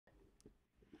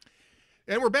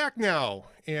And we're back now,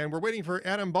 and we're waiting for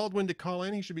Adam Baldwin to call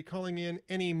in. He should be calling in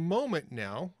any moment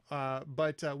now.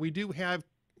 But we do have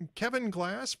Kevin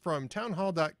Glass from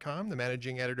townhall.com, the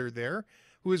managing editor there,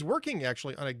 who is working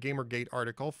actually on a GamerGate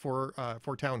article for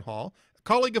Town Hall. A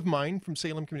colleague of mine from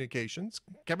Salem Communications.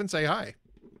 Kevin, say hi.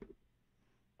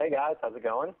 Hey guys, how's it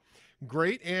going?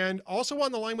 Great. And also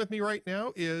on the line with me right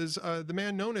now is the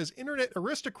man known as Internet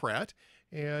Aristocrat,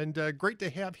 and great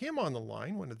to have him on the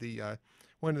line. One of the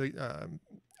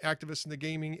activists in the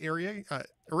gaming area.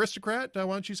 Aristocrat, why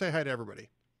don't you say hi to everybody?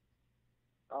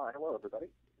 Hello everybody.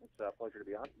 It's a pleasure to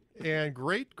be on. And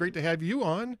great to have you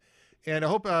on. And I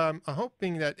hope I'm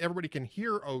hoping that everybody can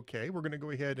hear okay. We're going to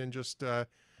go ahead and just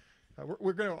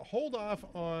we're going to hold off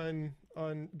on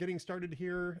getting started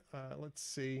here. Let's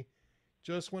see.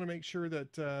 Just want to make sure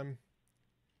that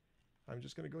I'm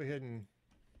just going to go ahead and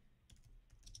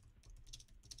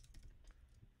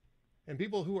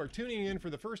people who are tuning in for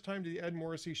the first time to the Ed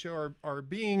Morrissey show are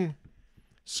being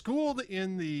schooled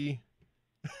in the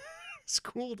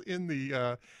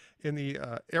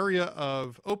area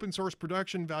of open source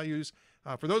production values.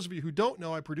 For those of you who don't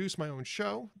know, I produce my own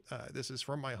show. This is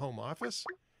from my home office,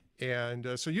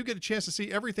 and so you get a chance to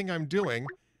see everything I'm doing.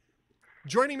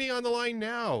 Joining me on the line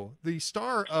now, the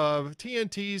star of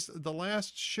TNT's The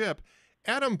Last Ship,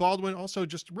 Adam Baldwin, also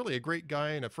just really a great guy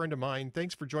and a friend of mine.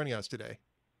 Thanks for joining us today.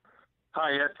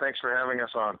 Hi, Ed. Thanks for having us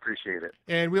on. Appreciate it.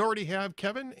 And we already have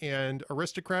Kevin and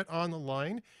Aristocrat on the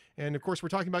line. And of course, we're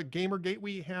talking about GamerGate.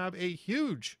 We have a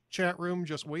huge chat room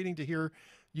just waiting to hear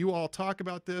you all talk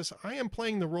about this. I am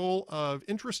playing the role of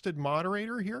interested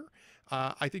moderator here.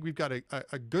 I think we've got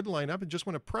a good lineup, and just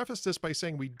want to preface this by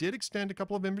saying we did extend a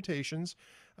couple of invitations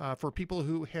for people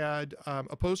who had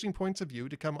opposing points of view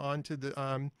to come on to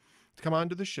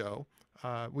the show.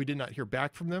 We did not hear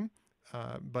back from them.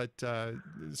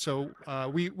 So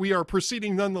we are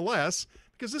proceeding nonetheless,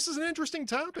 because this is an interesting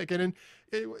topic. And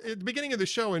at the beginning of the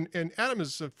show, and Adam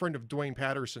is a friend of Dwayne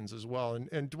Patterson's as well,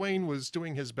 and Dwayne was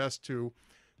doing his best to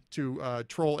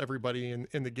troll everybody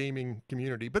in the gaming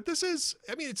community. But this is,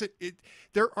 I mean,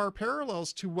 there are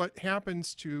parallels to what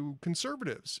happens to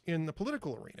conservatives in the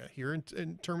political arena here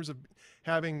in terms of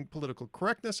having political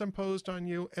correctness imposed on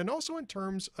you, and also in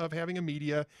terms of having a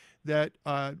media that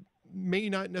may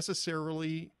not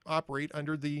necessarily operate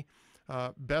under the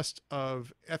best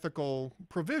of ethical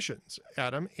provisions,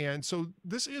 Adam. And so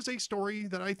this is a story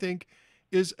that I think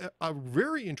is a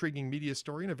very intriguing media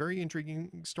story and a very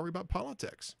intriguing story about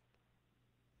politics.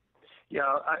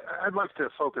 Yeah, I'd like to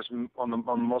focus on the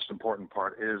most important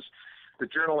part, is the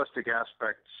journalistic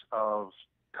aspects of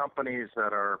companies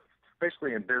that are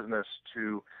basically in business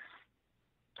to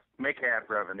make ad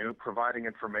revenue, providing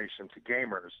information to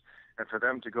gamers. And for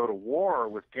them to go to war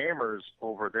with gamers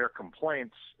over their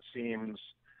complaints seems,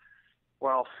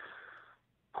 well,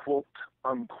 quote,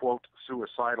 unquote,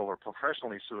 suicidal, or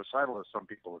professionally suicidal, as some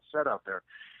people have said out there.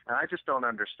 And I just don't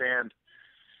understand.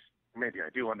 Maybe I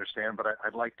do understand, but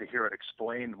I'd like to hear it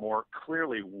explained more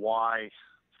clearly why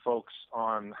folks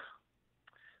on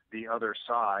the other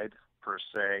side, per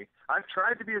se. I've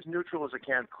tried to be as neutral as I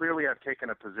can. Clearly, I've taken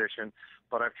a position,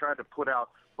 but I've tried to put out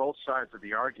both sides of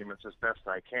the arguments as best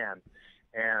I can.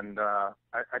 And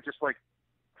I just like,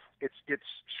 it's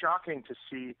shocking to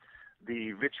see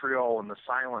the vitriol and the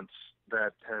silence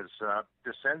that has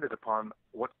descended upon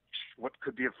what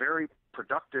could be a very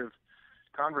productive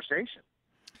conversation.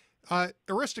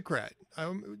 Aristocrat,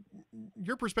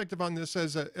 your perspective on this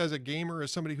as a gamer,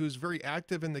 as somebody who's very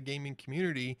active in the gaming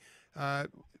community,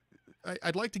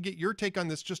 I'd like to get your take on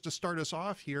this just to start us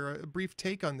off here, a brief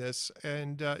take on this.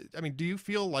 And I mean, do you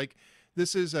feel like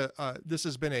this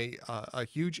has been a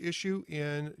huge issue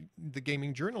in the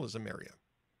gaming journalism area?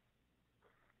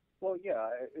 Well, yeah,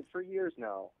 for years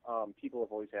now, people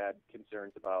have always had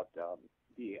concerns about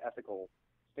the ethical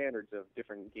standards of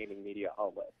different gaming media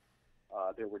outlets.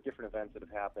 There were different events that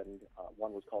have happened.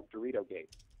 One was called DoritoGate,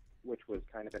 which was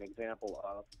kind of an example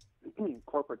of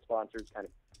corporate sponsors kind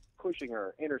of pushing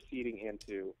or interceding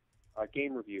into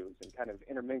game reviews and kind of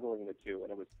intermingling the two.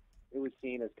 And it was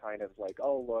seen as kind of like,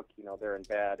 oh, look, you know, they're in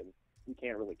bed and we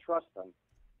can't really trust them.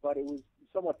 But it was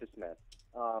somewhat dismissed.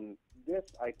 This,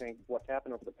 I think, what's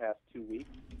happened over the past 2 weeks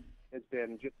has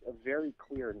been just a very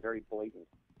clear and very blatant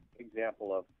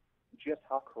example of just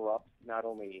how corrupt not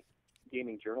only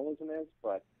gaming journalism is,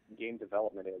 but game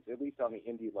development is, at least on the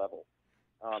indie level.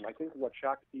 I think what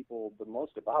shocked people the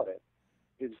most about it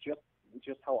is just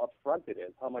how upfront it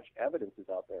is, how much evidence is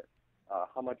out there,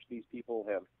 how much these people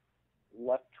have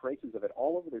left traces of it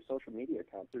all over their social media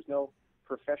accounts. There's no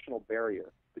professional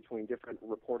barrier between different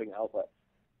reporting outlets.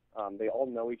 They all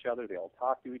know each other, they all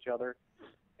talk to each other,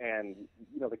 And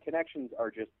the connections are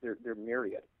just they're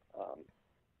myriad,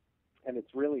 and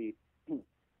it's really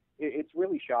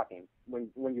shocking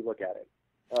when you look at it.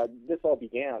 This all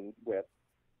began with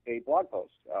a blog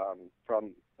post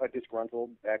from a disgruntled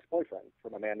ex-boyfriend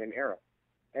from a man named Aaron.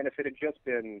 And if it had just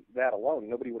been that alone,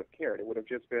 nobody would have cared. It would have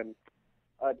just been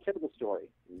a typical story.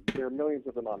 There are millions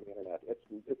of them on the internet.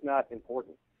 It's not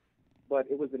important. But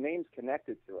it was the names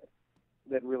connected to it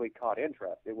that really caught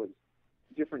interest. It was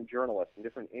different journalists and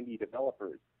different indie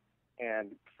developers.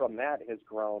 And from that has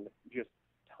grown just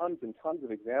tons and tons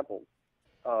of examples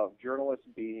of journalists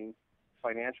being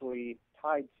financially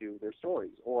tied to their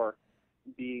stories or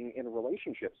being in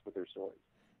relationships with their stories.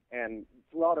 And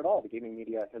throughout it all, the gaming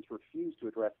media has refused to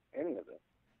address any of this.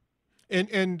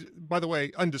 And by the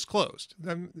way, undisclosed.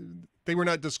 They were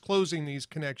not disclosing these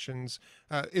connections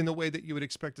in the way that you would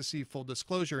expect to see full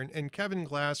disclosure. And Kevin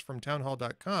Glass from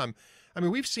townhall.com, I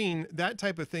mean, we've seen that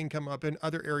type of thing come up in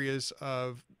other areas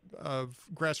of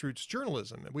grassroots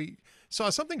journalism. We saw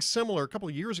something similar a couple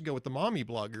of years ago with the mommy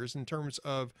bloggers in terms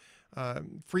of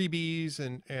freebies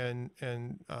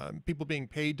and people being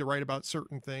paid to write about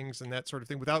certain things and that sort of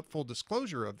thing without full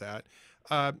disclosure of that.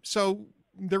 So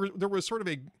there was sort of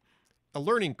a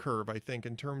learning curve, I think,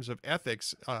 in terms of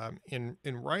ethics in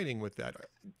writing with that.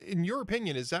 In your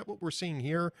opinion, is that what we're seeing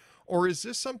here, or is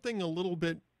this something a little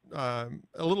bit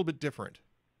different?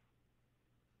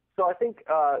 So I think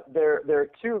there are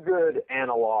two good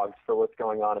analogs for what's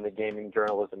going on in the gaming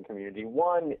journalism community.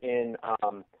 One in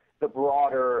the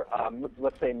broader,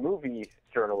 let's say, movie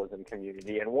journalism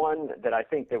community, and one that I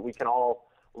think that we can all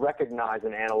recognize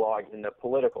an analog in the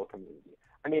political community.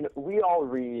 I mean, we all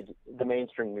read the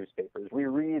mainstream newspapers. We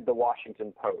read the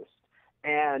Washington Post,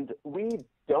 and we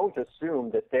don't assume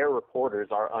that their reporters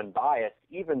are unbiased,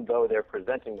 even though they're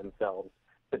presenting themselves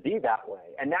to be that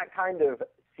way. And that kind of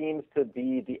seems to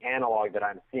be the analog that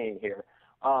I'm seeing here.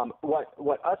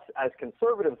 What us as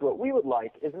conservatives, what we would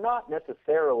like is not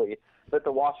necessarily that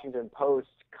the Washington Post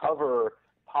cover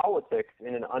politics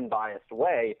in an unbiased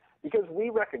way, because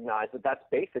we recognize that that's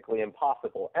basically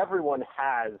impossible. Everyone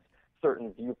has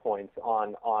certain viewpoints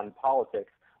on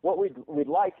politics. What we'd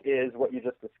like is what you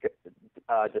just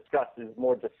discussed is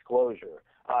more disclosure.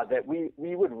 That we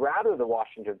would rather the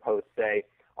Washington Post say,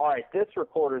 all right, this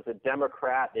reporter's a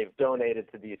Democrat, they've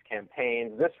donated to these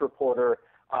campaigns. This reporter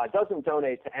doesn't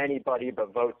donate to anybody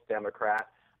but votes Democrat.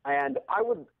 And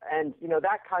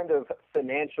that kind of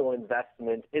financial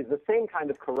investment is the same kind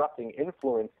of corrupting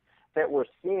influence that we're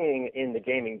seeing in the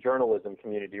gaming journalism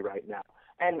community right now.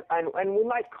 And we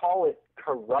might call it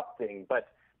corrupting, but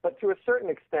to a certain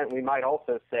extent, we might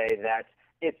also say that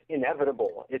it's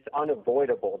inevitable, it's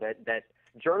unavoidable, that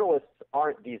journalists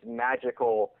aren't these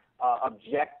magical,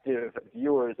 objective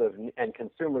viewers and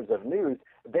consumers of news.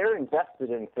 They're invested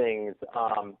in things.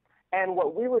 And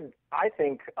what I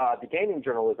think the gaming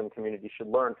journalism community should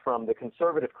learn from the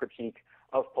conservative critique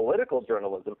of political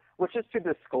journalism, which is to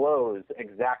disclose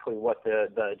exactly what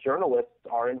the journalists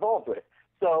are involved with.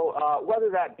 So whether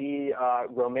that be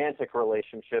romantic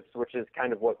relationships, which is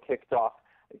kind of what kicked off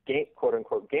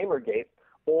quote-unquote GamerGate,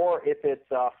 or if it's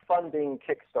funding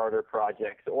Kickstarter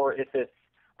projects, or if it's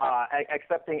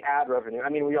accepting ad revenue. I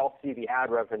mean, we all see the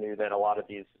ad revenue that a lot of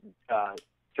these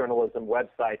journalism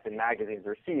websites and magazines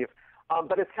receive.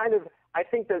 But it's kind of, I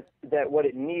think that what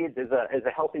it needs is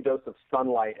a healthy dose of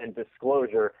sunlight and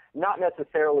disclosure, not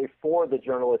necessarily for the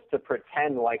journalists to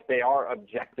pretend like they are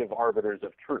objective arbiters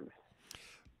of truth.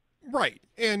 Right.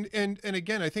 And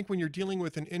again, I think when you're dealing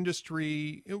with an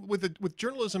industry, with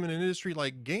journalism in an industry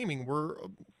like gaming, where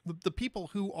the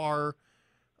people who are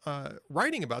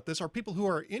writing about this are people who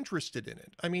are interested in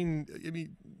it. I mean,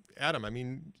 Adam,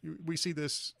 we see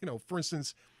this, for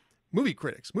instance, movie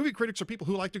critics. Movie critics are people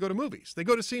who like to go to movies. They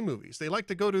go to see movies. They like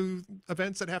to go to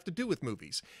events that have to do with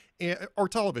movies or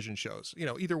television shows,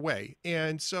 either way.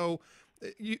 And so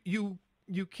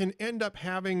you can end up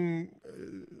having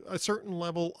a certain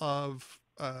level of,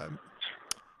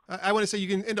 I want to say you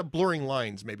can end up blurring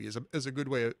lines, maybe is a good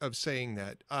way of saying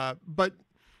that. But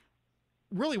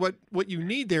really what you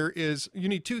need there is you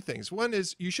need two things. One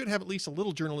is you should have at least a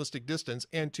little journalistic distance,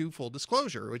 and two, full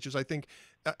disclosure, which is, I think,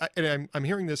 and I'm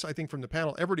hearing this, I think, from the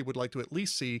panel, everybody would like to at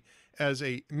least see as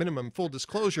a minimum full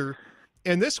disclosure.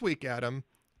 And this week, Adam,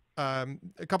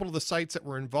 a couple of the sites that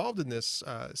were involved in this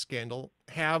scandal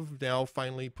have now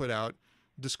finally put out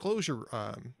disclosure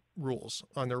rules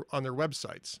on their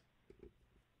websites.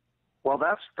 Well,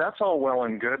 that's all well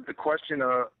and good. The question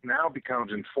now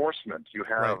becomes enforcement. You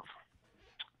have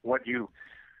what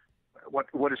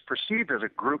is perceived as a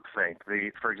groupthink.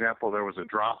 For example, there was a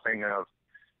dropping of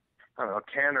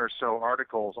 10 or so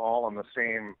articles all on the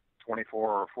same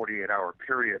 24 or 48-hour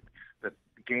period that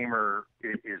gamer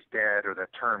is dead, or that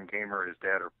term gamer is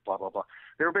dead, or blah, blah, blah.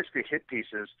 They were basically hit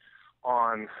pieces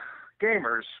on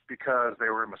gamers because they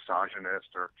were misogynist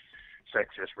or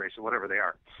sexist, racist, whatever they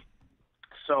are.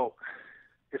 So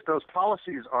if those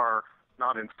policies are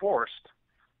not enforced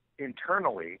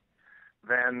internally,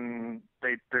 then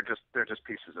they're just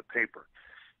pieces of paper.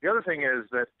 The other thing is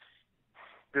that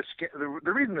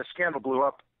the reason the scandal blew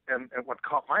up and what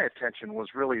caught my attention was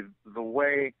really the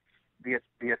way the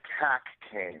attack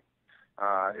came.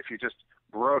 If you just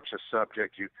broach a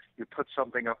subject, you put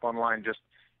something up online,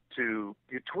 you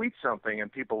tweet something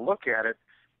and people look at it,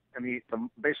 and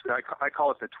basically I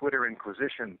call it the Twitter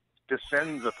Inquisition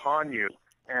descends upon you,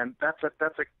 and that's a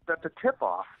tip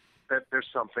off that there's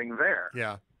something there.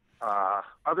 Yeah.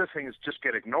 Other things just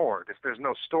get ignored. If there's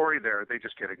no story there, they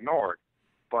just get ignored.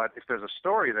 But if there's a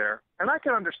story there, and I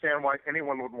can understand why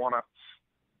anyone would want to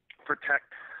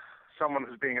protect someone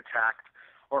who's being attacked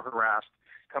or harassed,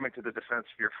 coming to the defense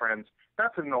of your friends,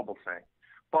 that's a noble thing.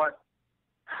 But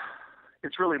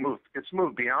it's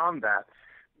moved beyond that,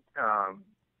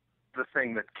 the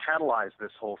thing that catalyzed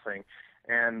this whole thing.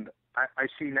 And I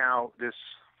see now this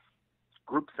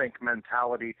groupthink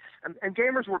mentality, and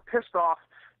gamers were pissed off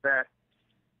that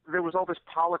there was all this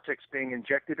politics being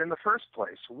injected in the first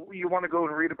place. You want to go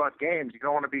and read about games. You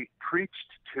don't want to be preached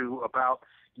to about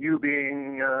you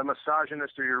being a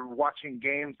misogynist, or you're watching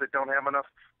games that don't have enough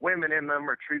women in them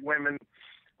or treat women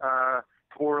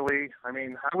poorly. I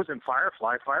mean, I was in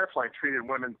Firefly. Firefly treated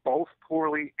women both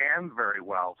poorly and very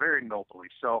well, very nobly.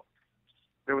 So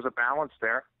there was a balance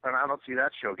there, and I don't see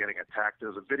that show getting attacked.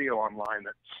 There's a video online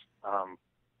that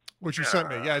which you sent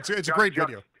me. Yeah, it's a great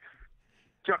video.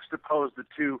 Juxtaposed the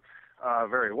two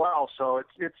very well. So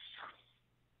it's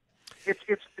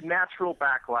natural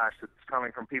backlash that's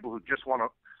coming from people who just want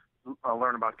to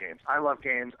learn about games. I love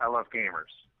games. I love gamers.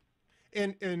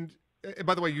 And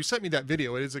by the way, you sent me that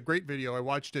video. It is a great video. I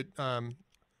watched it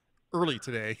early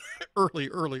today,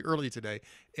 early today,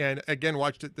 and again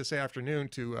watched it this afternoon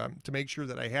to make sure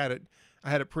that I had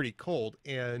it pretty cold.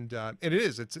 And it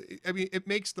is. It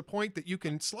makes the point that you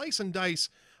can slice and dice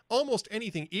almost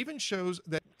anything, even shows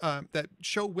that that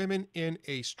show women in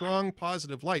a strong,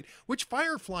 positive light, which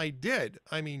Firefly did.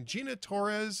 I mean, Gina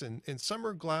Torres and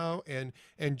Summer Glau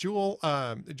and Jewel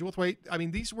Thwaite. I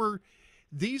mean, these were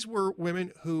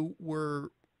women who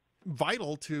were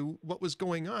vital to what was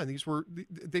going on.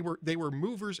 They were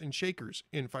movers and shakers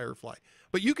in Firefly.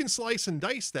 But you can slice and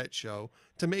dice that show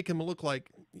to make them look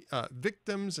like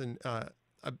victims and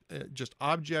just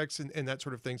objects and that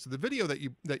sort of thing. So the video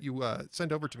that you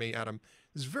sent over to me, Adam,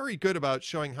 is very good about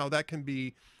showing how that can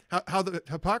be, how the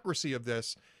hypocrisy of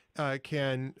this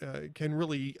can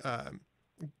really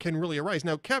arise.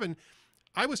 Now, Kevin,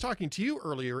 I was talking to you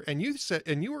earlier, and you said,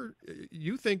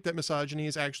 you think that misogyny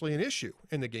is actually an issue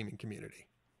in the gaming community.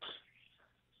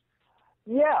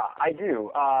 Yeah, I do.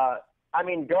 I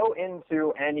mean, go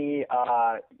into any,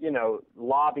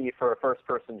 lobby for a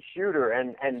first-person shooter,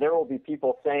 and there will be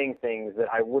people saying things that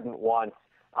I wouldn't want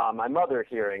my mother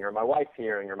hearing, or my wife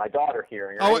hearing, or my daughter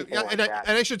hearing. Or and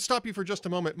I should stop you for just a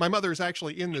moment. My mother is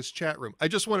actually in this chat room. I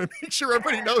just want to make sure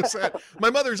everybody knows that. My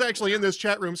mother's actually in this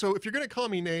chat room, so if you're going to call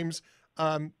me names,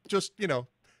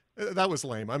 that was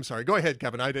lame. I'm sorry. Go ahead,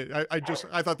 Kevin. I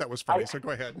thought that was funny, so go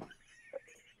ahead.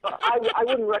 I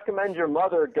wouldn't recommend your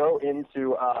mother go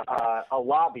into a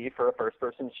lobby for a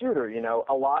first-person shooter. You know,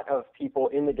 a lot of people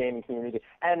in the gaming community,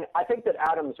 and I think that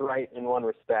Adam's right in one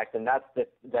respect, and that's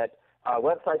that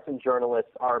websites and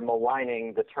journalists are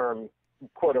maligning the term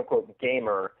 "quote-unquote"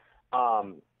 gamer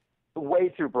way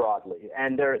too broadly,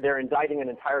 and they're indicting an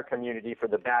entire community for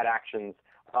the bad actions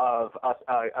of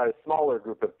a smaller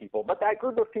group of people. But that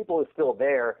group of people is still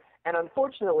there, and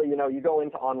unfortunately, you go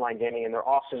into online gaming, and they're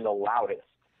often the loudest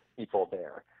people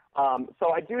there.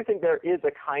 So I do think there is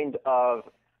a kind of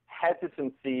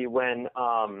hesitancy when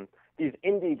these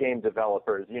indie game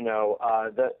developers,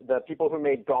 the people who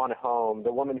made Gone Home,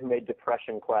 the woman who made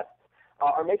Depression Quest,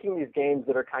 are making these games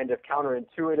that are kind of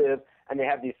counterintuitive, and they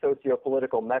have these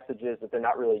socio-political messages that they're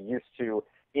not really used to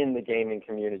in the gaming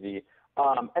community.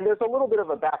 And there's a little bit of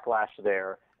a backlash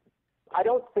there. I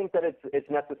don't think that it's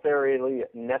necessarily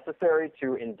necessary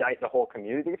to indict the whole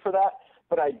community for that,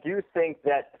 but I do think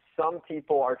that some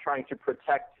people are trying to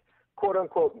protect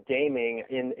quote-unquote gaming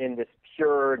in this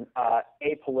pure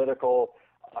apolitical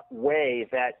way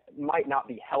that might not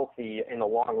be healthy in the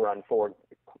long run for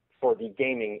the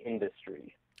gaming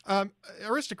industry.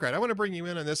 Aristocrat, I want to bring you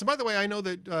in on this. And by the way, I know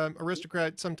that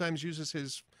Aristocrat sometimes uses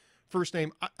his first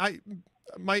name.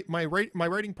 My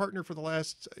writing partner for the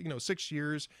last 6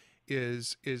 years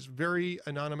is very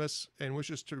anonymous and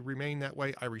wishes to remain that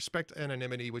way. I respect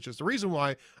anonymity, which is the reason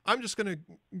why I'm just going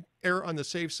to err on the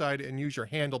safe side and use your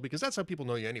handle, because that's how people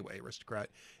know you anyway, Aristocrat.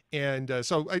 And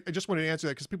so I just wanted to answer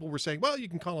that because people were saying, well, you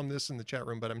can call him this in the chat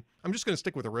room, but I'm just going to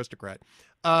stick with Aristocrat.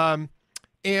 And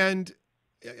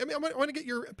I mean, I want to get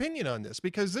your opinion on this,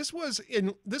 because this was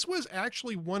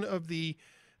actually one of the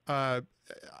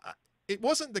it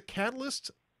wasn't the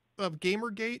catalyst of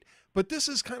GamerGate, but this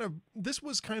was kind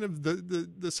of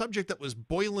the subject that was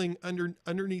boiling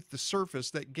underneath the surface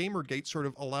that GamerGate sort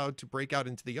of allowed to break out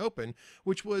into the open,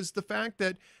 which was the fact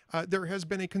that there has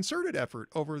been a concerted effort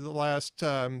over the last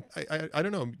I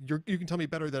don't know, you can tell me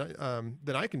better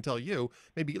than I can tell you,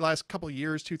 maybe last couple of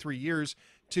years, 2-3 years,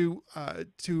 to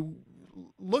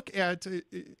look at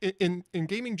in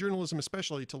gaming journalism,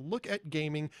 especially, to look at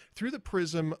gaming through the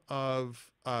prism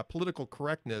of political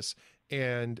correctness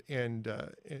and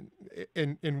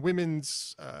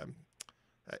women's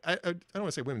I don't want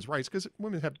to say women's rights, because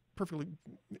women have perfectly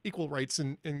equal rights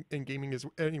in gaming as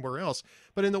anywhere else,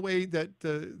 but in the way that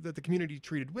the community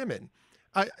treated women.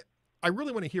 I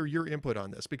really want to hear your input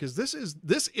on this, because this is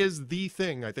the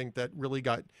thing I think that really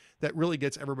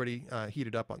gets everybody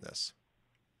heated up on this.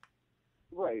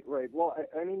 Right. Well,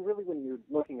 I mean, really, when you're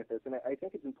looking at this, and I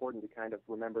think it's important to kind of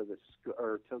remember this,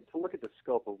 or to look at the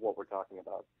scope of what we're talking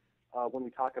about when we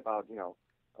talk about,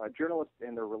 journalists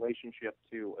and their relationship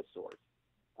to a source.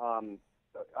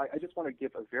 I just want to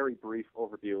give a very brief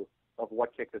overview of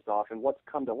what kicked this off and what's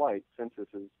come to light since this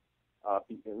is,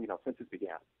 since this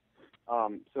began.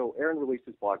 So Aaron released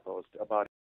his blog post about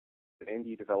an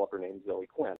indie developer named Zoe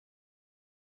Quinn.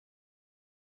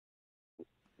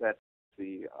 That's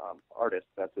the artist,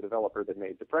 that's the developer that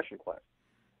made Depression Quest.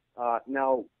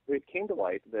 Now, it came to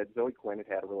light that Zoe Quinn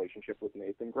had a relationship with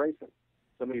Nathan Grayson,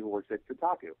 somebody who works at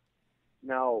Kotaku.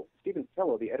 Now, Stephen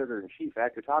Stillo, the editor-in-chief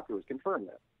at Kotaku, has confirmed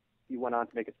this. He went on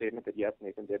to make a statement that, yes,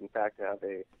 Nathan did, in fact, have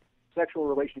a sexual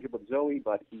relationship with Zoe,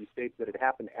 but he states that it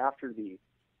happened after the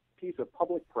piece of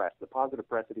public press, the positive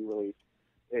press that he released.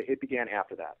 It began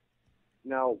after that.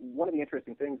 Now, one of the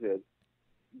interesting things is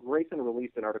Grayson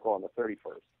released an article on the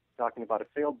 31st talking about a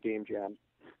failed game jam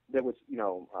that was,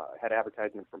 had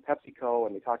advertisement from PepsiCo,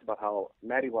 and they talked about how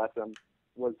Maddie Lessem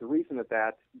was the reason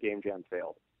that game jam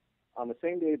failed. On the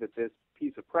same day that this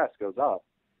piece of press goes up,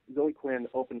 Zoe Quinn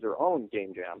opens her own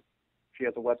game jam. She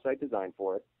has a website designed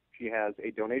for it. She has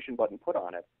a donation button put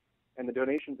on it, and the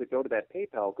donations that go to that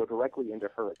PayPal go directly into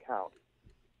her account.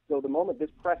 So the moment this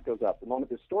press goes up, the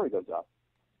moment this story goes up,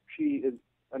 she is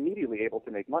immediately able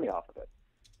to make money off of it.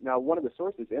 Now, one of the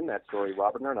sources in that story,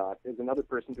 Robert Arnott, is another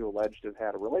person who alleged to have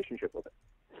had a relationship with it.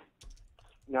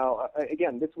 Now,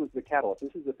 again, this was the catalyst.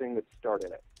 This is the thing that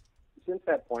started it. Since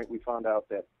that point, we found out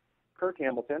that Kirk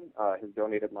Hamilton has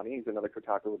donated money. He's another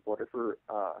Kotaku reporter for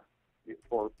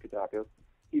Kotaku.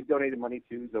 He's donated money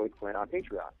to Zoe Quinn on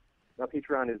Patreon. Now,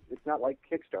 Patreon it's not like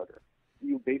Kickstarter.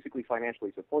 You basically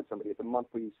financially support somebody. It's a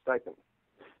monthly stipend.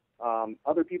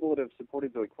 Other people that have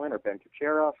supported Zoe Quinn are Ben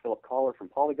Kuchera, Philip Collar from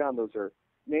Polygon. Those are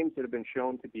names that have been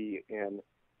shown to be in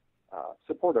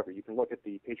support of her. You can look at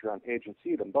the Patreon page and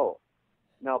see them both.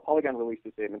 Now, Polygon released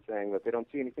a statement saying that they don't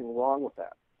see anything wrong with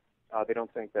that. They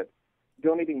don't think that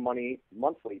donating money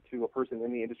monthly to a person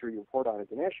in the industry you report on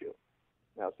is an issue.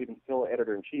 Now, Stephen Still,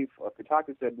 editor-in-chief of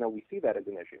Kotaku, said, no, we see that as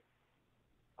an issue.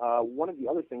 One of the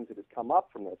other things that has come up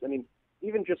from this, I mean,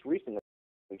 even just recently,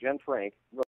 Jen Frank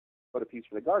wrote a piece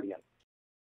for The Guardian.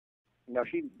 Now,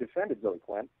 she defended Zoe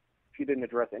Quinn. She didn't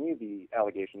address any of the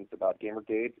allegations about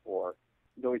GamerGate or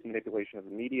Zoe's manipulation of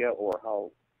the media or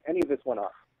how any of this went on.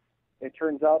 It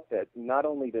turns out that not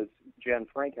only does Jen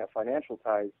Frank have financial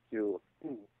ties to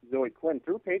Zoe Quinn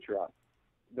through Patreon,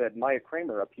 that Maya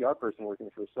Kramer, a PR person working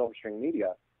for Silver String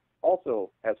Media,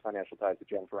 also has financial ties to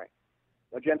Jen Frank.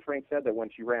 Now, Jen Frank said that when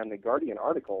she ran the Guardian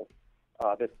article,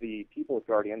 that the people at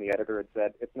Guardian, the editor, had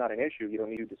said, it's not an issue, you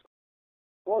don't need to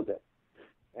disclose it.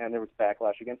 And there was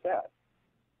backlash against that.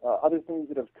 Other things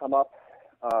that have come up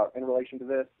in relation to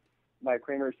this, Maya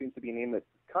Kramer seems to be a name that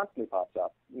constantly pops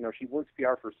up. She works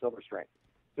PR for Silver String.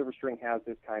 Silver String has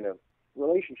this kind of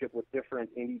relationship with different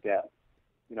indie devs.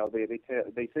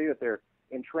 They say that they're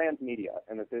in trans media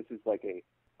and that this is like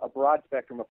a broad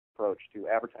spectrum approach to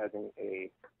advertising a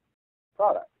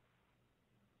product.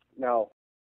 Now,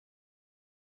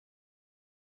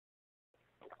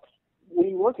 when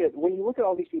you look at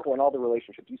all these people and all the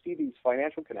relationships, you see these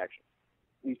financial connections,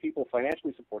 these people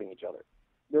financially supporting each other.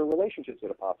 There are relationships that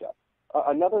have popped up.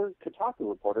 Another Kotaku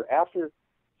reporter,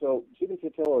 so Stephen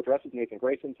Totillo addresses Nathan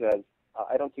Grayson, says,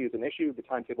 I don't see it as an issue, the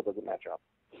timetable doesn't match up.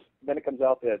 Then it comes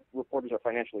out that reporters are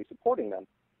financially supporting them.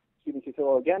 Stephen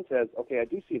Cusillo again says, okay, I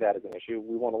do see that as an issue.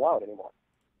 We won't allow it anymore.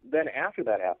 Then after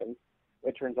that happens,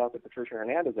 it turns out that Patricia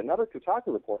Hernandez, another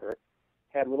Kotaku reporter,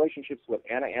 had relationships with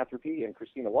Anna Anthropy and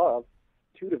Christina Love,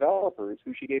 two developers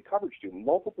who she gave coverage to,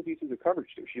 multiple pieces of coverage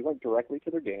to. She went directly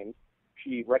to their games.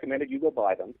 She recommended you go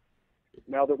buy them.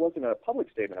 Now, there wasn't a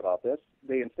public statement about this.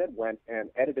 They instead went and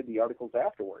edited the articles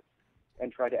afterwards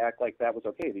and tried to act like that was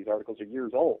okay. These articles are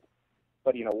years old.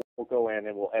 But, you know, we'll go in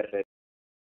and we'll edit it.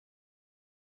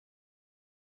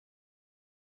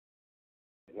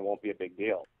 And it won't be a big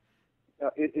deal.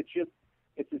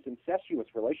 It's this incestuous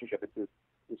relationship. It's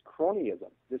this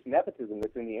cronyism, this nepotism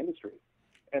that's in the industry.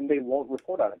 And they won't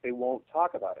report on it. They won't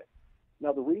talk about it.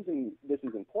 Now, the reason this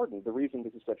is important, the reason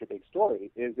this is such a big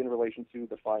story, is in relation to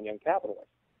the Fine Young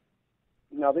Capitalists.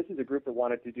 Now, this is a group that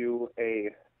wanted to do a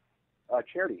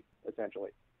charity, essentially.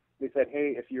 They said,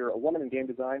 hey, if you're a woman in game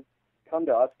design, come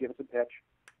to us, give us a pitch.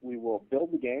 We will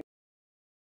build the game.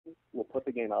 We'll put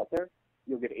the game out there.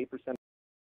 You'll get 8% of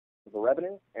the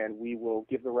revenue, and we will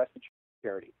give the rest to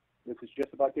charity. This is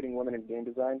just about getting women in game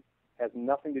design. Has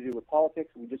nothing to do with politics.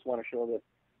 We just want to show that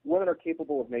women are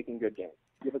capable of making good games.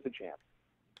 Give us a chance.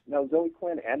 Now, Zoe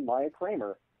Quinn and Maya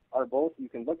Kramer are both, you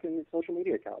can look in their social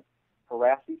media accounts,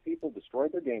 harass these people,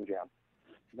 destroyed their game jam.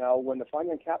 Now, when the Fine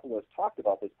Young Capitalists talked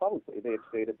about this publicly, they had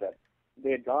stated that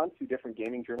they had gone to different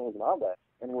gaming journalism outlets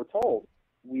and were told,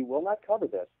 we will not cover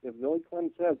this. If Zoe Quinn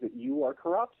says that you are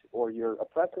corrupt or you're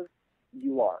oppressive,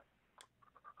 you are.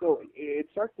 So it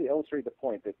starts to illustrate the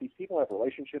point that these people have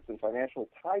relationships and financial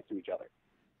ties to each other.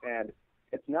 And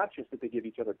it's not just that they give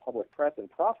each other public press and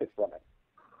profit from it,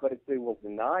 but they will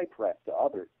deny press to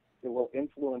others. It will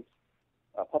influence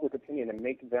public opinion and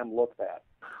make them look bad.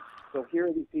 So here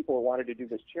are these people who wanted to do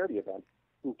this charity event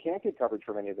who can't get coverage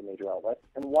from any of the major outlets,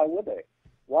 and why would they?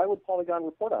 Why would Polygon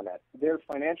report on that? They're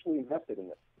financially invested in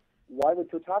this. Why would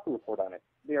Kotaku report on it?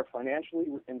 They are financially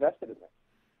invested in this.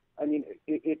 I mean,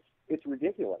 it's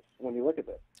ridiculous when you look at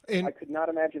this. And I could not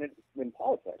imagine it in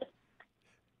politics.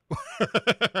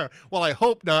 Well, I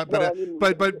hope not, but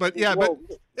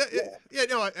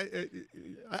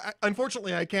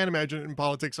unfortunately, I can't imagine it in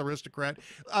politics, aristocrat.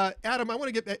 Adam, I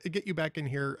want to get you back in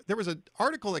here. There was an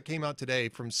article that came out today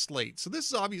from Slate, so this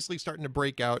is obviously starting to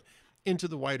break out into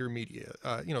the wider media.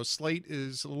 Slate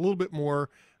is a little bit more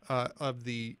of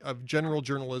general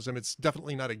journalism. It's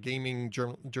definitely not a gaming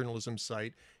journalism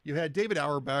site. You had David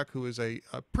Auerbach, who is a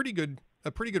pretty good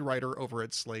writer over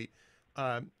at Slate.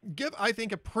 Give, I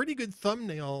think, a pretty good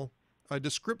thumbnail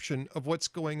description of what's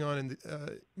going on in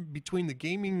between the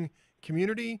gaming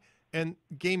community and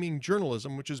gaming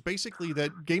journalism, which is basically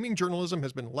that gaming journalism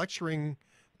has been lecturing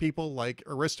people like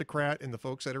Aristocrat and the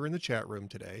folks that are in the chat room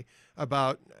today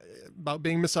about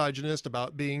being misogynist,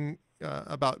 about being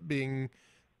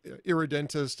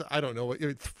irredentist, I don't know,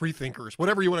 free thinkers,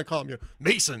 whatever you want to call them,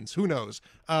 Masons, who knows?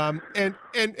 And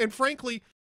frankly,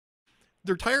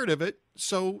 they're tired of it,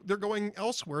 so they're going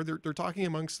elsewhere. They're talking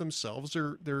amongst themselves.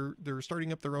 They're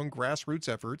starting up their own grassroots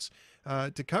efforts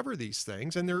to cover these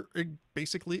things, and they're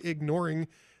basically ignoring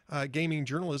gaming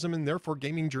journalism, and therefore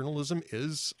gaming journalism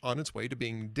is on its way to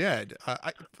being dead.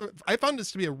 I found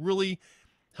this to be a really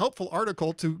helpful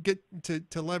article to get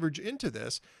to leverage into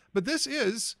this, but this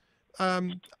is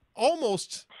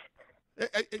almost,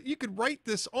 you could write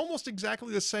this almost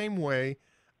exactly the same way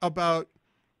about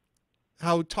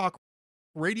how talk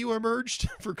radio emerged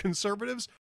for conservatives,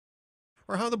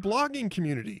 or how the blogging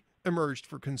community emerged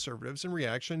for conservatives in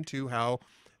reaction to how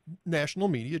national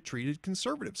media treated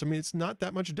conservatives. I mean, it's not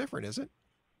that much different, is it?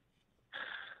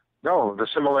 No, the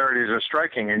similarities are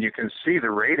striking, and you can see the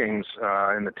ratings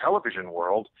in the television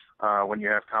world when you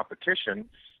have competition,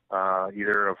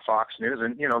 either of Fox News,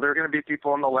 and there are going to be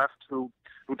people on the left who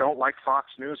don't like Fox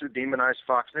News, who demonize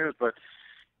Fox News, but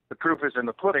the proof is in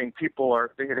the pudding.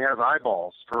 It has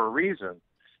eyeballs for a reason,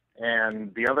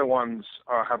 and the other ones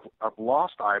have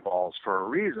lost eyeballs for a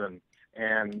reason.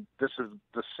 And this is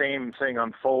the same thing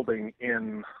unfolding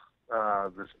in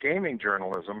this gaming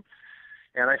journalism.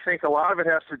 And I think a lot of it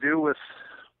has to do with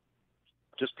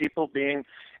just people being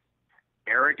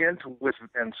arrogant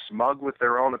and smug with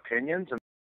their own opinions, and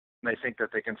they think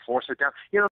that they can force it down.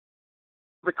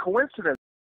 The coincidence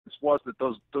was that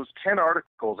those 10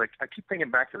 articles, I keep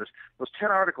thinking back to this, those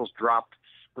 10 articles dropped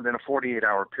within a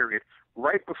 48-hour period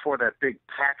right before that big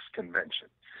PAX convention.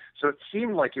 So it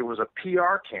seemed like it was a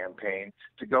PR campaign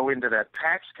to go into that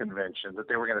PAX convention, that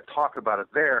they were going to talk about it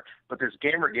there, but this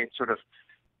GamerGate sort of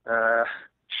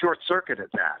short-circuited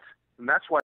that. And that's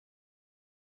why it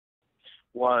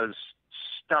was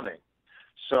stunning.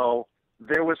 So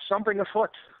there was something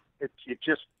afoot. It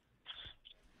just,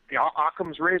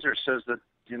 Occam's razor says that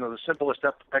the simplest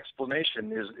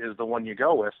explanation is the one you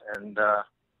go with, and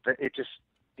it just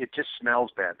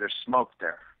smells bad. There's smoke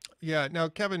there. Yeah. Now,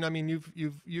 Kevin, I mean,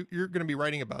 you're going to be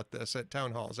writing about this at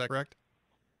Town Hall. Is that correct?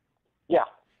 Yeah.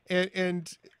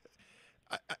 And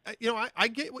I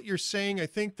get what you're saying. I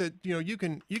think that, you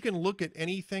can look at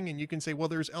anything and you can say, well,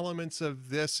 there's elements of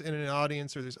this in an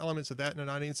audience, or there's elements of that in an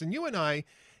audience. And you and I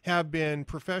have been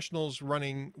professionals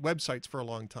running websites for a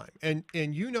long time. And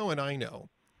and I know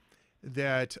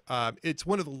that it's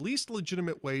one of the least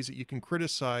legitimate ways that you can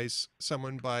criticize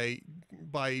someone by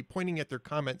pointing at their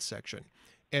comment section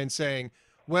and saying,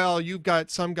 well, you've got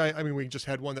some guy. I mean, we just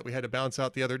had one that we had to bounce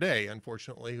out the other day,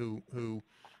 unfortunately, who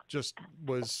just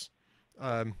was,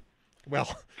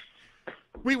 well,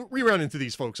 we run into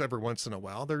these folks every once in a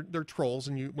while. They're trolls,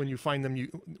 and when you find them,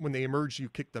 when they emerge, you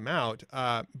kick them out.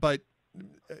 But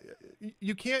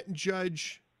you can't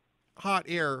judge hot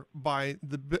air by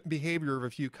the behavior of a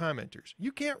few commenters.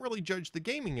 You can't really judge the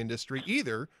gaming industry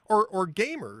either, or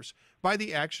gamers, by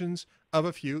the actions of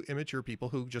a few immature people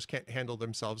who just can't handle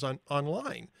themselves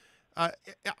online.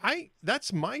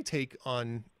 That's my take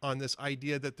on this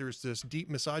idea that there's this deep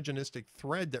misogynistic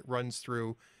thread that runs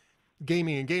through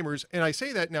gaming and gamers. And I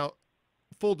say that now,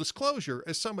 full disclosure,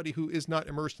 as somebody who is not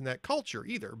immersed in that culture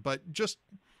either, but just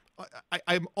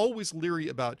I'm always leery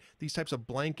about these types of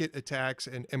blanket attacks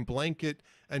and blanket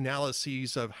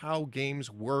analyses of how games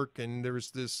work. And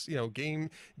there's this,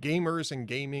 gamers and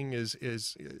gaming is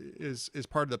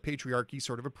part of the patriarchy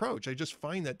sort of approach. I just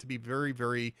find that to be very,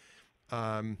 very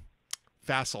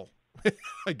facile,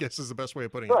 I guess is the best way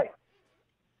of putting it. Right.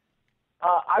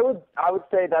 I would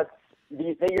say that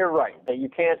you're right, that you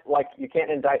can't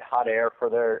indict Hot Air for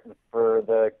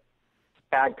the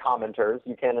bad commenters.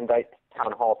 You can't indict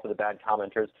Town Hall for the bad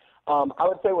commenters. I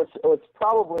would say what's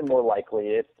probably more likely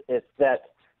is that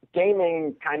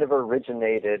gaming kind of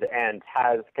originated and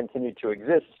has continued to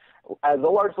exist as a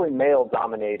largely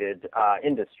male-dominated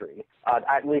industry,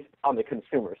 at least on the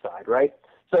consumer side, right?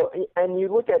 So, and you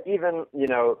look at even,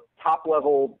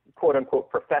 top-level, quote-unquote,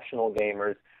 professional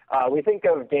gamers, we think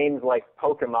of games like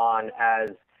Pokemon as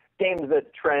games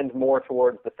that trend more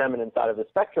towards the feminine side of the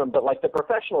spectrum, but like the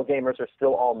professional gamers are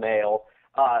still all male.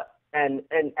 And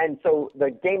so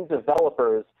the game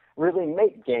developers really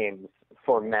make games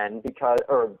for men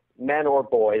or men or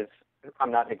boys.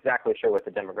 I'm not exactly sure what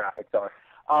the demographics are.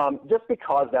 Just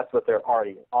because that's what their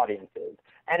audience is.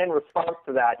 And in response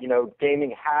to that,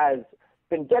 gaming has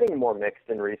been getting more mixed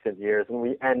in recent years,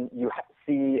 and you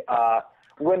see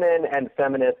women and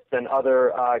feminists and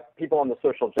other people on the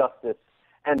social justice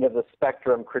end of the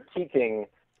spectrum critiquing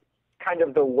kind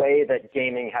of the way that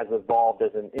gaming has evolved as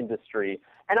an industry.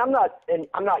 And I'm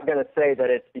not going to say that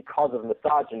it's because of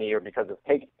misogyny or because of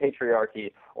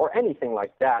patriarchy or anything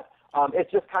like that.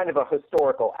 It's just kind of a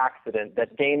historical accident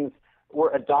that games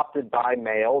were adopted by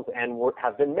males and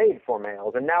have been made for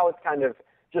males. And now it's kind of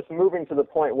just moving to the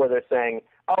point where they're saying,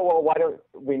 oh, well, why don't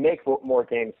we make more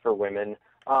games for women?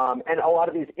 And a lot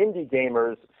of these indie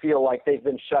gamers feel like they've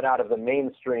been shut out of the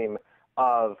mainstream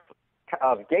of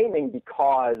gaming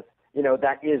because,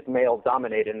 that is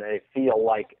male-dominated, and they feel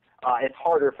like it's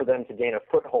harder for them to gain a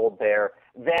foothold there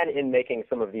than in making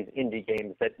some of these indie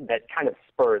games that kind of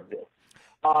spurred this.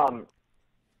 I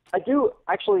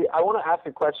want to ask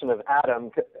a question of Adam.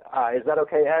 Is that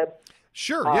okay, Ed?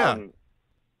 Sure, yeah.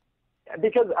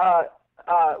 Because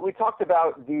we talked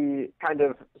about the kind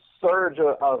of surge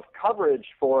of coverage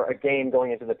for a game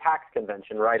going into the PAX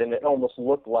convention, right? And it almost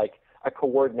looked like a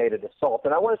coordinated assault.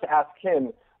 And I wanted to ask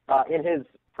him, in his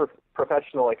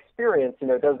professional experience,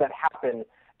 does that happen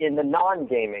in the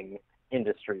non-gaming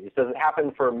industries? Does it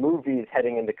happen for movies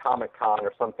heading into Comic-Con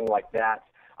or something like that,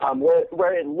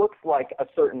 where it looks like a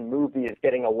certain movie is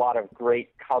getting a lot of great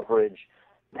coverage,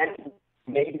 and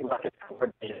maybe less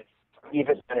coordinated,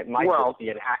 even when it might just be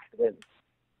an accident?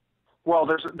 Well,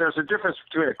 there's a difference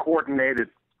between a coordinated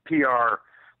PR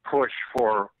push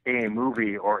for a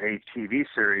movie or a TV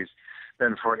series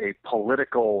than for a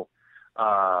political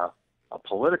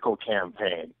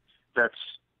campaign that's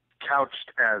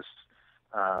couched as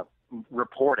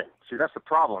reporting. See, that's the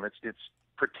problem. It's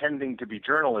pretending to be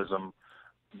journalism,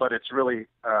 but it's really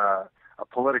a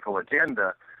political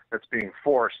agenda that's being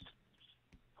forced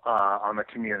on the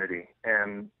community.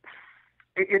 And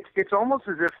it's almost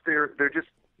as if there just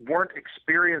weren't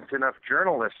experienced enough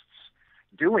journalists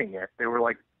doing it. They were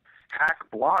like hack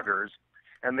bloggers,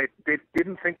 and they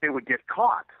didn't think they would get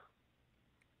caught.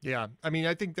 Yeah, I mean,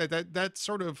 I think that's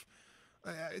sort of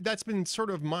that's been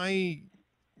sort of my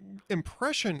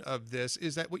impression of this,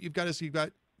 is that what you've got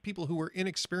people who were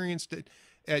inexperienced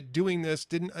at doing this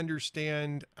didn't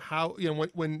understand how,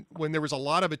 when there was a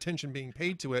lot of attention being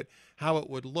paid to it, how it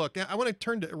would look. I want to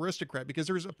turn to Aristocrat because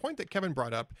there's a point that Kevin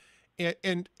brought up,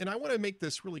 and I want to make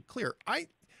this really clear.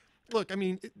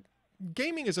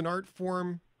 Gaming is an art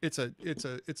form. It's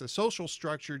a social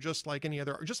structure, just like any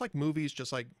other, just like movies,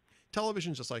 just like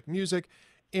television, just like music.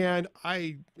 And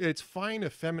it's fine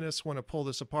if feminists want to pull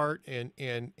this apart and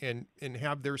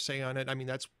have their say on it. I mean,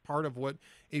 that's part of what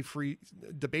a free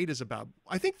debate is about.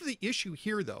 I think the issue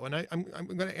here, though, and I'm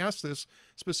going to ask this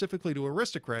specifically to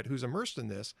Aristocrat, who's immersed in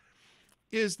this,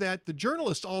 is that the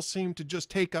journalists all seem to just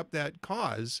take up that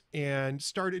cause and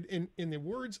started, in the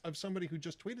words of somebody who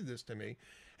just tweeted this to me,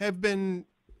 have been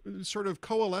sort of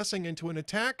coalescing into an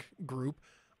attack group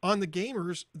on the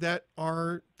gamers that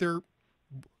are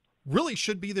really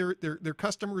should be their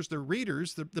customers, their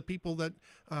readers, the people that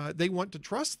they want to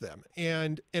trust them.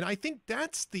 And I think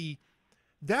that's the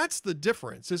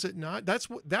difference, is it not? That's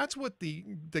what the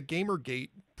GamerGate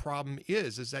problem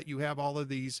is that you have all of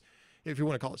these, if you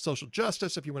want to call it social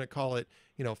justice, if you want to call it,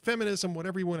 feminism,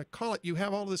 whatever you want to call it, you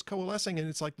have all this coalescing, and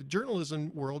it's like the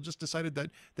journalism world just decided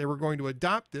that they were going to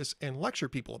adopt this and lecture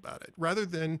people about it rather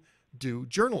than do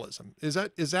journalism. Is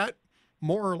that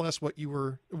more or less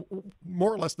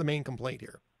more or less the main complaint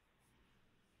here?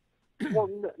 Well,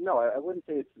 no, I wouldn't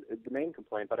say it's the main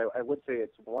complaint, but I would say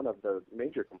it's one of the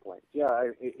major complaints. Yeah,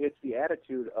 it's the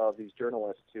attitude of these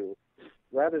journalists to,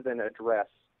 rather than address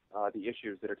the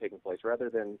issues that are taking place, rather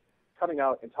than coming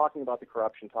out and talking about the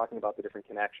corruption, talking about the different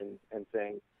connections, and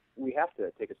saying we have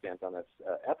to take a stance on this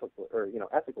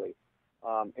ethically,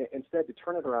 instead to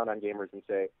turn it around on gamers and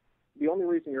say the only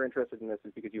reason you're interested in this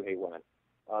is because you hate women.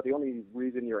 The only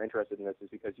reason you're interested in this is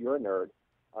because you're a nerd,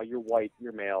 you're white,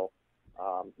 you're male,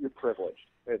 you're privileged.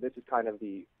 This is kind of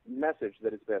the message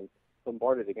that has been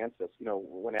bombarded against us.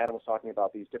 When Adam was talking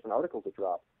about these different articles that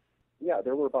dropped, yeah,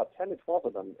 there were about 10 to 12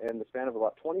 of them in the span of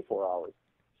about 24 hours,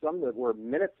 some that were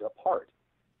minutes apart.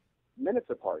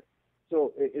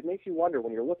 So it makes you wonder,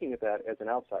 when you're looking at that as an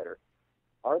outsider,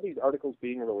 are these articles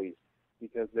being released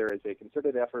because there is a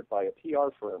concerted effort by a PR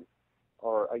firm,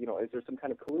 or is there some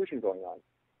kind of collusion going on?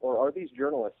 Or are these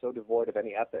journalists so devoid of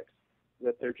any ethics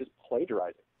that they're just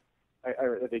plagiarizing?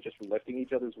 Are they just lifting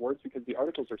each other's words? Because the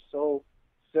articles are so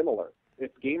similar.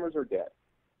 If gamers are dead,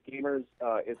 gamers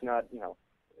is not,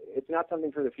 it's not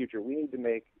something for the future. We need to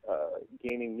make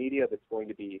gaming media that's going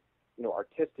to be,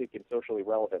 artistic and socially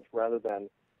relevant rather than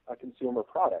a consumer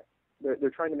product.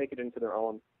 They're trying to make it into their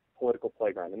own political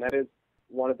playground, and that is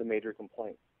one of the major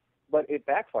complaints. But it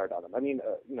backfired on them. I mean,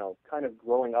 kind of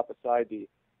growing up aside the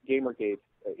GamerGate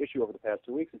issue over the past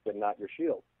 2 weeks has been Not Your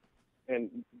Shield. And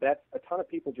that's a ton of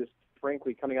people just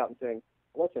frankly coming out and saying,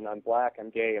 listen, I'm black, I'm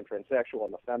gay, I'm transsexual,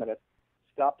 I'm a feminist.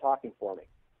 Stop talking for me.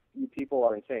 You people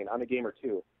are insane. I'm a gamer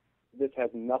too. This has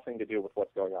nothing to do with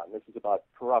what's going on. This is about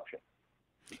corruption.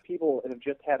 People have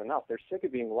just had enough. They're sick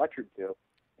of being lectured to,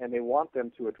 and they want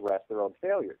them to address their own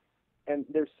failures. And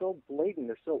they're so blatant,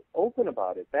 they're so open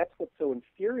about it. That's what's so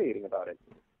infuriating about it.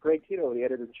 Greg Tito, the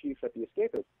editor-in-chief at The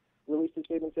Escapist, released a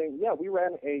statement saying, yeah, we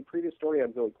ran a previous story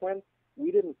on Zoe Quinn.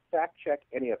 We didn't fact-check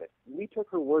any of it. We took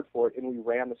her word for it, and we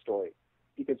ran the story.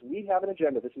 Because we have an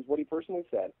agenda. This is what he personally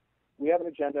said. We have an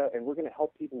agenda, and we're going to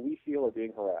help people we feel are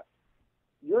being harassed.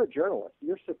 You're a journalist.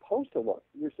 You're supposed to look.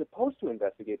 You're supposed to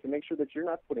investigate to make sure that you're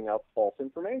not putting out false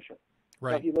information.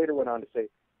 Right. Now, he later went on to say,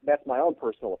 that's my own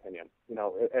personal opinion,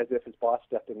 as if his boss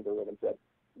stepped into the room and said,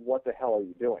 what the hell are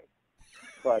you doing?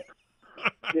 But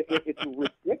it's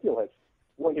ridiculous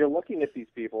when you're looking at these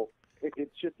people.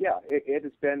 It's just, it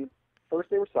has been,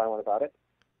 first they were silent about it,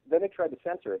 then they tried to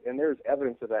censor it, and there's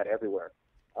evidence of that everywhere.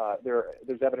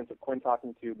 There's evidence of Quinn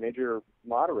talking to major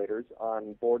moderators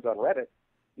on boards on Reddit,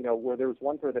 where there was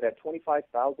one thread that had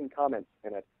 25,000 comments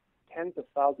in it, tens of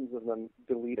thousands of them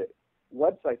deleted.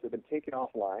 Websites have been taken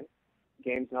offline.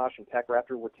 Games Nosh and Tech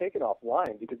Raptor were taken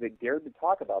offline because they dared to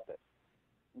talk about this.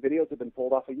 Videos have been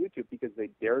pulled off of YouTube because they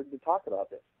dared to talk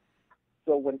about this.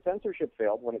 So when censorship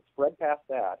failed, when it spread past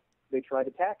that, they tried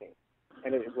attacking.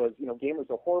 And it was,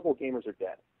 gamers are horrible, gamers are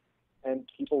dead. And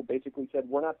people basically said,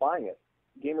 we're not buying it.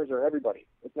 Gamers are everybody.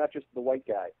 It's not just the white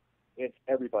guy. It's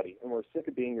everybody. And we're sick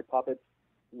of being your puppets.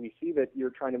 We see that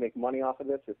you're trying to make money off of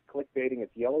this. It's clickbaiting.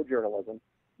 It's yellow journalism.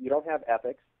 You don't have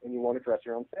ethics, and you won't address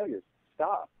your own failures.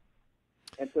 Stop.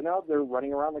 And so now they're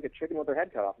running around like a chicken with their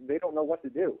head cut off. They don't know what to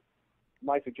do.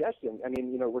 My suggestion,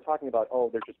 we're talking about,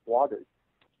 they're just bloggers.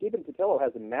 Stephen Totillo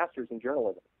has a master's in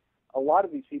journalism. A lot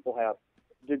of these people have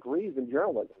degrees in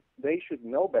journalism. They should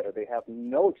know better. They have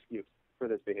no excuse for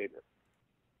this behavior.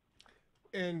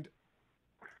 And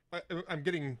I'm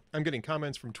getting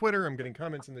comments from Twitter. I'm getting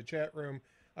comments in the chat room.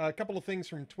 A couple of things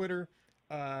from Twitter.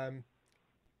 Um,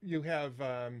 you have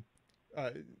um,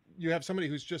 you have somebody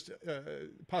who's just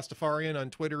Pastafarian on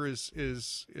Twitter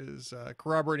is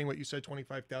corroborating what you said.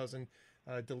 25,000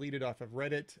 deleted off of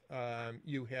Reddit.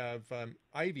 You have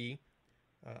Ivy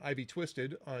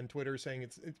Twisted on Twitter saying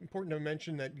it's important to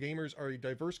mention that gamers are a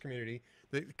diverse community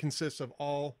that consists of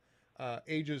all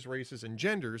ages, races, and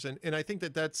genders, and I think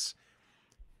that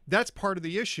that's part of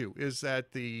the issue is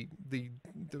that the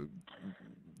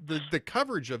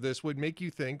coverage of this would make you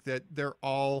think that they're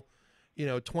all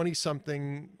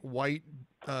 20-something white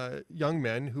young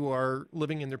men who are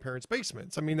living in their parents'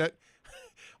 basements. I mean, that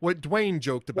what Dwayne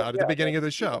joked about at the beginning of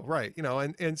the show, right?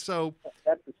 And so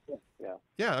that's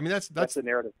yeah. I mean, that's the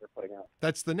narrative they're putting out.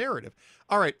 That's the narrative.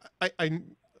 All right,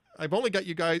 I've only got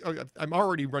you guys. I'm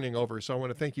already running over, so I want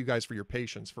to thank you guys for your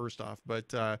patience first off.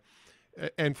 But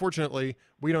unfortunately,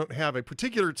 we don't have a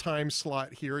particular time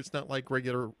slot here. It's not like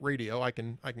regular radio. I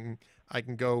can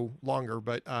go longer,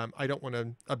 but I don't want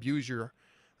to abuse your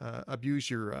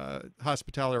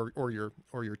hospitality or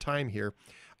your time here.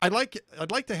 I'd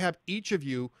like to have each of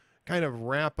you kind of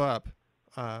wrap up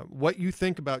what you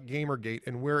think about GamerGate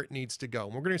and where it needs to go.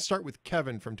 And we're going to start with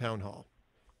Kevin from Town Hall.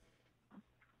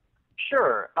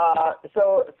 Sure.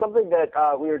 So something that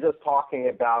we were just talking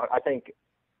about, I think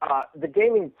the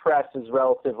gaming press is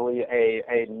relatively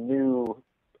a new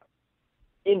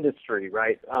industry,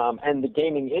 right? And the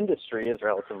gaming industry is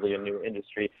relatively a new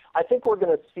industry. I think we're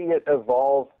going to see it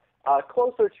evolve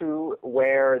closer to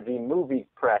where the movie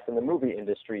press and the movie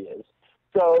industry is.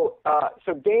 So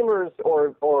gamers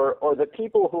or the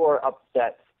people who are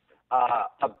upset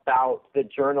about the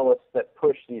journalists that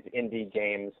push these indie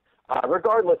games,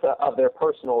 regardless of their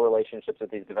personal relationships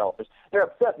with these developers, they're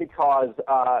upset because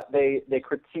they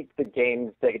critique the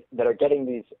games that are getting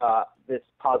this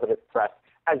positive press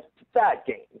as bad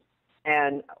games.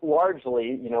 And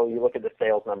largely, you look at the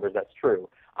sales numbers, that's true.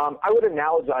 I would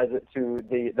analogize it to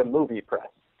the movie press.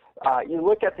 You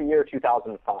look at the year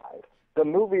 2005. The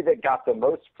movie that got the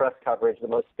most press coverage, the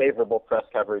most favorable press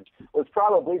coverage, was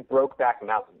probably Brokeback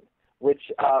Mountain,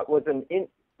 which was an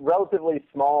relatively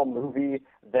small movie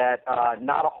that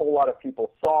not a whole lot of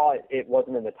people saw. It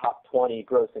wasn't in the top 20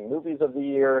 grossing movies of the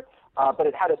year, but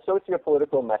it had a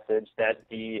socio-political message that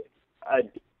the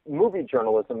movie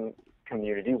journalism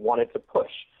community wanted to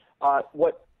push.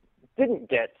 What didn't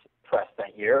get press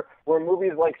that year were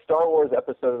movies like Star Wars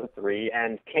Episode 3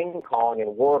 and King Kong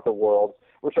and War of the Worlds,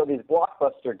 which are these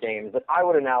blockbuster games that I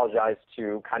would analogize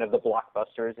to kind of the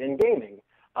blockbusters in gaming.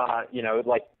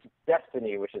 Like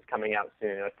Destiny, which is coming out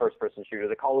soon, a first-person shooter,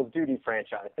 the Call of Duty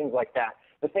franchise, things like that,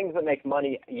 the things that make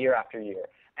money year after year.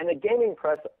 And the gaming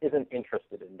press isn't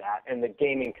interested in that, and the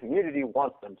gaming community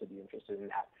wants them to be interested in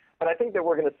that. But I think that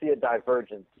we're going to see a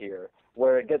divergence here,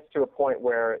 where it gets to a point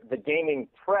where the gaming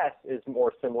press is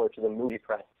more similar to the movie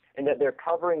press, and that they're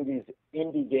covering these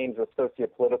indie games with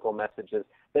socio-political messages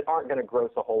that aren't going to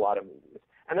gross a whole lot of movies.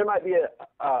 And there might be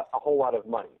a whole lot of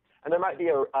money. And there might be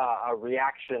a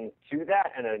reaction to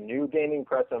that, and a new gaming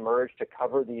press emerge to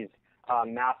cover these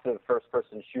massive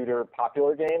first-person shooter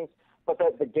popular games, but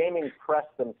that the gaming press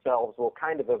themselves will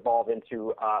kind of evolve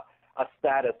into a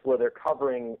status where they're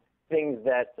covering things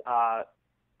that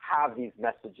have these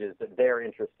messages that they're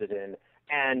interested in,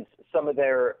 and some of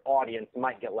their audience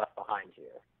might get left behind here.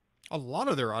 A lot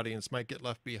of their audience might get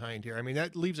left behind here. I mean,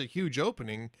 that leaves a huge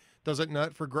opening, does it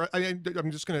not?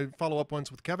 I'm just going to follow up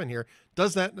once with Kevin here.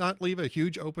 Does that not leave a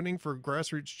huge opening for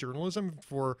grassroots journalism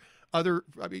for other?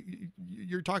 I mean,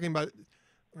 you're talking about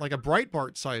like a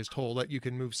Breitbart-sized hole that you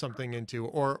can move something into,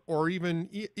 or even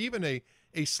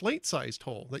a Slate-sized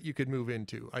hole that you could move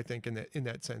into. I think in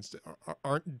that sense,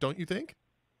 don't you think?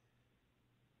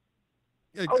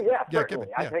 Oh yeah, certainly.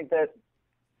 Kevin, I think that.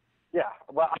 Yeah,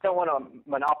 well, I don't want to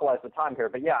monopolize the time here,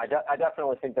 but yeah, I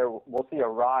definitely think we'll see a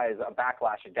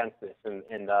backlash against this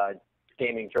in the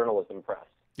gaming journalism press.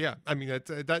 Yeah, I mean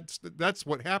that's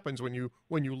what happens when you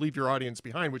leave your audience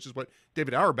behind, which is what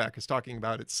David Auerbach is talking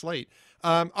about at Slate.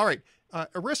 All right,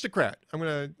 Aristocrat, I'm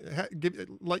going to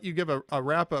let you give a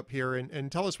wrap up here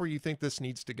and tell us where you think this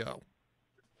needs to go.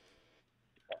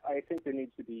 I think there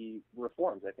needs to be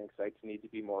reforms. I think sites need to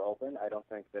be more open. I don't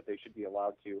think that they should be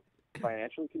allowed to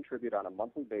financially contribute on a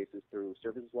monthly basis through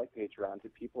services like Patreon to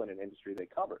people in an industry they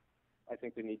cover. I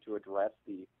think they need to address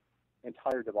the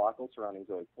entire debacle surrounding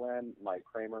Zoe Flynn, Mike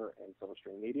Kramer, and Silver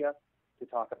String Media to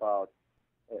talk about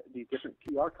these different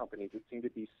PR companies that seem to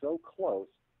be so close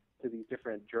to these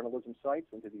different journalism sites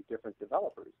and to these different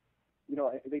developers.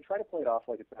 They try to play it off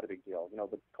like it's not a big deal.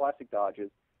 The classic dodge is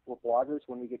we're bloggers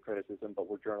when we get criticism, but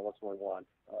we're journalists when we want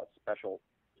special,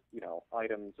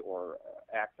 items or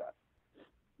access.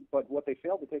 But what they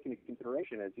failed to take into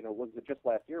consideration is, was it just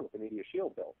last year with the Media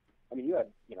Shield bill? I mean, you had,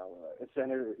 a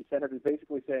senator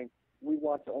basically saying we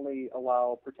want to only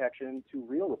allow protection to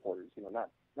real reporters, not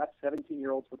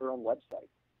 17-year-olds with their own website.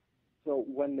 So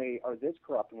when they are this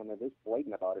corrupt and when they're this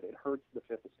blatant about it, it hurts the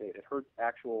fifth estate. It hurts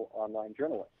actual online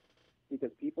journalists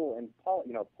because people in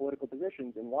political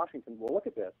positions in Washington will look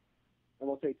at this and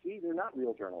will say, see, they're not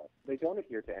real journalists. They don't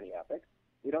adhere to any ethics.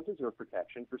 They don't deserve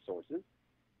protection for sources.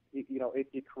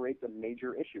 It creates a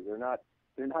major issue. They're not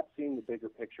seeing the bigger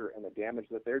picture and the damage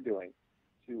that they're doing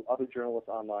to other journalists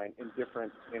online in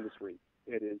different industries.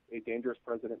 It is a dangerous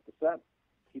precedent to set.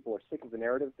 People are sick of the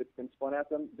narrative that's been spun at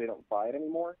them. They don't buy it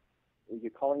anymore. You're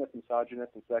calling us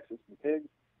misogynist and sexist and pigs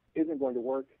isn't going to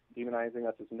work. Demonizing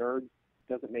us as nerds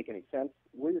doesn't make any sense.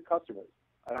 We're your customers.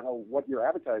 I don't know what your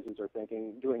advertisers are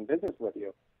thinking doing business with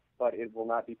you, but it will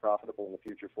not be profitable in the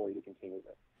future for you to continue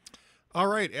this. All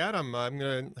right, Adam, I'm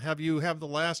going to have you have the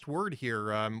last word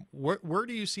here. Where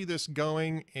do you see this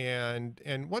going, and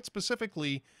what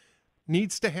specifically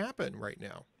needs to happen right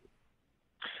now?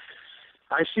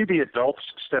 I see the adults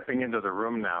stepping into the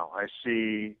room now. I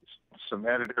see some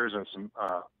editors and some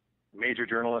major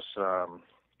journalists.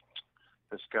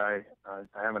 This guy,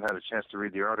 I haven't had a chance to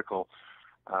read the article.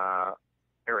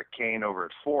 Eric Kane over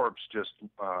at Forbes just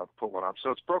put one up.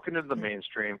 So it's broken into the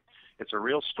mainstream. It's a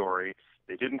real story.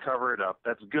 They didn't cover it up.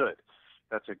 That's good.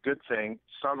 That's a good thing.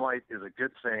 Sunlight is a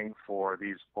good thing for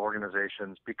these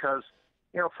organizations because,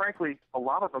 frankly, a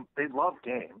lot of them, they love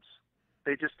games.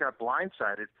 They just got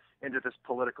blindsided into this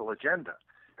political agenda.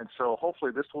 And so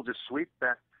hopefully this will just sweep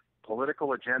that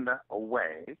political agenda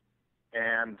away,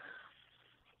 and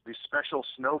these special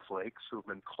snowflakes who've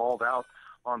been called out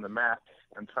on the mat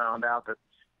and found out that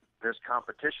there's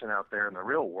competition out there in the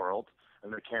real world,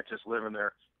 and they can't just live in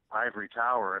their ivory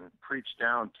tower and preach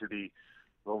down to the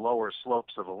lower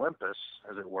slopes of Olympus,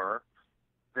 as it were.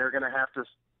 They're going to have to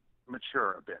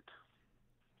mature a bit.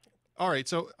 All right,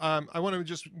 so I want to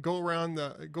just go around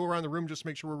the room just to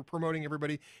make sure we're promoting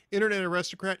everybody. Internet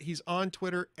Aristocrat, he's on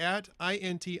Twitter at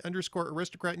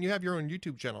 @INT_aristocrat, and you have your own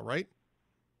YouTube channel, right?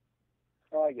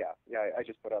 Yeah. I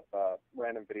just put up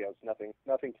random videos,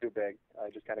 nothing too big. I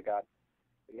just kind of got,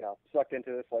 sucked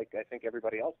into this like I think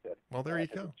everybody else did. Well, there you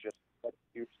go. It's just a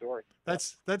huge story.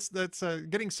 That's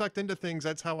getting sucked into things.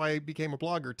 That's how I became a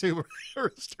blogger too,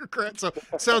 Aristocrat. So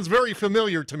it sounds very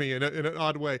familiar to me in an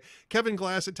odd way. Kevin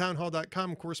Glass at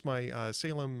townhall.com. Of course, my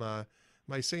Salem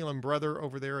brother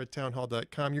over there at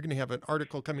townhall.com. You're going to have an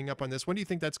article coming up on this. When do you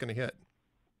think that's going to hit?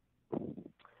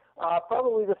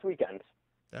 Probably this weekend.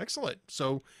 Excellent.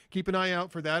 So keep an eye out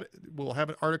for that. We'll have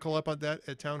an article up on that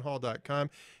at townhall.com.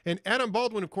 And Adam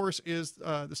Baldwin, of course, is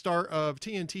the star of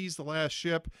TNT's The Last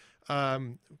Ship.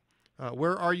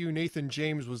 Where Are You, Nathan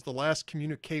James was the last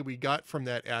communique we got from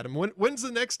that, Adam. When's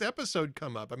the next episode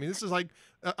come up? I mean, this is like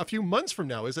a few months from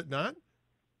now, is it not?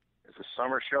 It's a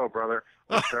summer show, brother.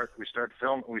 We start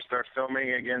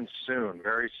filming again soon,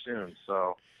 very soon.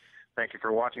 So thank you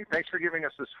for watching. Thanks for giving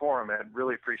us this forum, Ed.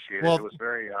 Really appreciate it. It was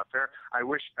very fair. I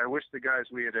wish the guys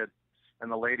we had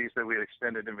and the ladies that we had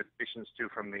extended invitations to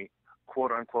from the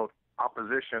quote-unquote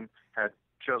opposition had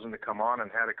chosen to come on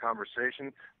and had a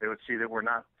conversation. They would see that we're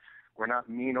not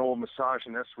mean old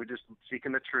misogynists. We're just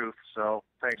seeking the truth. So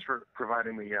thanks for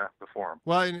providing the forum.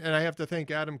 Well, and I have to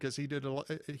thank Adam because he did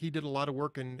a lot of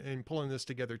work in pulling this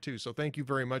together too. So thank you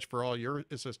very much for all your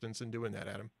assistance in doing that,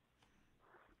 Adam.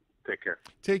 Take care.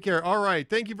 Take care. All right.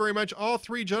 Thank you very much, all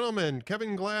three gentlemen,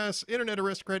 Kevin Glass, Internet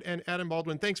Aristocrat, and Adam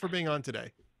Baldwin. Thanks for being on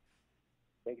today.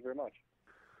 Thank you very much.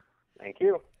 Thank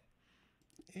you.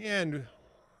 And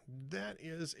that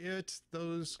is it.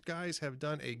 Those guys have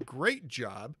done a great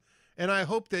job, and I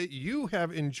hope that you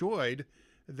have enjoyed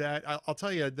that. I'll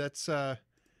tell you, that's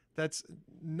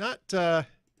not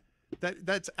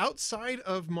that's outside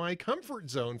of my comfort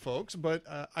zone, folks. But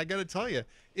I got to tell you,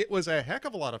 it was a heck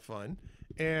of a lot of fun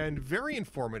and very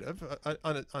informative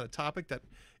on a topic that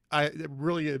I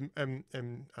really am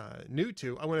new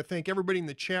to. I want to thank everybody in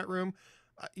the chat room.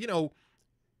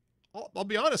 I'll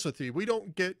be honest with you. We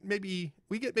get maybe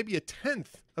a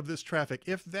tenth of this traffic,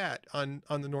 if that, on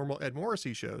the normal Ed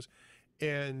Morrissey shows,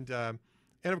 and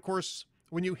of course,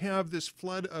 when you have this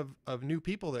flood of new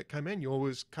people that come in, you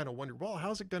always kind of wonder, well,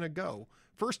 how's it going to go?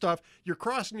 First off, you're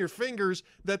crossing your fingers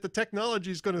that the technology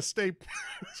is going to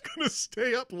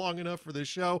stay up long enough for the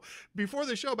show. Before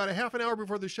the show, about a half an hour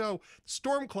before the show,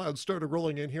 storm clouds started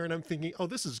rolling in here, and I'm thinking, oh,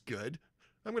 this is good.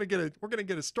 We're going to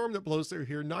get a storm that blows through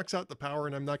here, knocks out the power,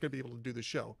 and I'm not going to be able to do the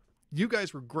show. You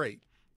guys were great.